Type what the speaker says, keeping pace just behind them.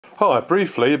Hi,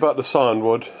 briefly about the scion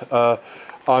wood.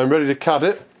 I'm ready to cut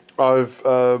it. I've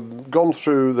gone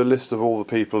through the list of all the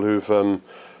people who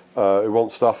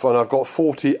want stuff, and I've got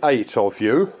 48 of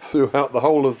you throughout the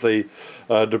whole of the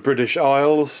British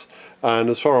Isles, and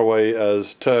as far away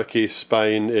as Turkey,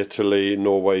 Spain, Italy,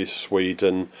 Norway,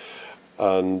 Sweden,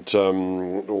 and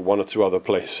one or two other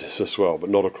places as well, but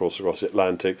not across the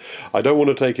Atlantic. I don't want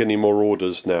to take any more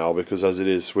orders now, because as it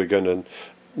is, we're going to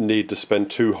need to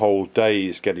spend 2 whole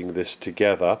days getting this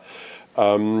together.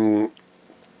 I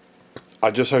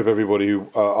just hope everybody who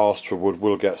asked for wood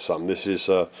will get some. This is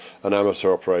an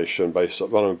amateur operation based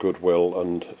on goodwill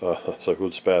and so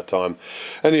good spare time.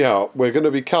 Anyhow, we're going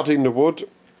to be cutting the wood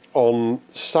on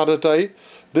Saturday.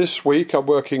 This week I'm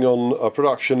working on a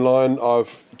production line.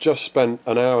 I've just spent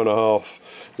an hour and a half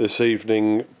this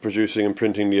evening producing and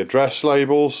printing the address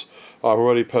labels. I've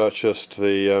already purchased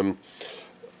the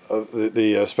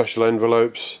special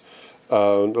envelopes. The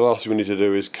last thing we need to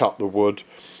do is cut the wood,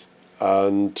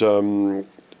 and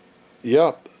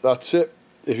yeah, that's it.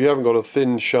 If you haven't got a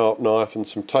thin sharp knife and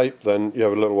some tape, then you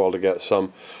have a little while to get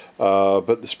some,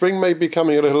 but the spring may be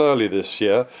coming a little early this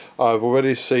year. I've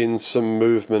already seen some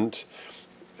movement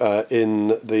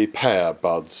in the pear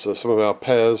buds. Some of our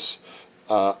pears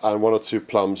and 1 or 2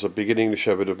 plums are beginning to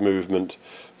show a bit of movement,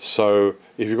 so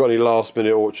if you've got any last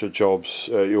minute orchard jobs,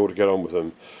 you ought to get on with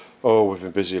them. Oh, we've been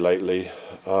busy lately.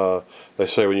 They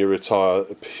say when you retire,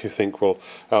 you think, well,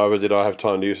 however did I have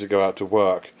time to used to go out to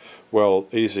work? Well,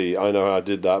 easy. I know how I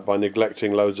did that, by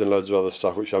neglecting loads and loads of other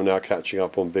stuff, which I'm now catching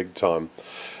up on big time.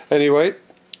 Anyway,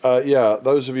 yeah,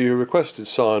 those of you who requested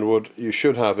scion wood, you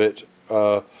should have it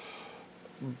by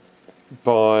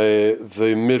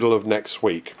the middle of next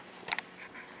week.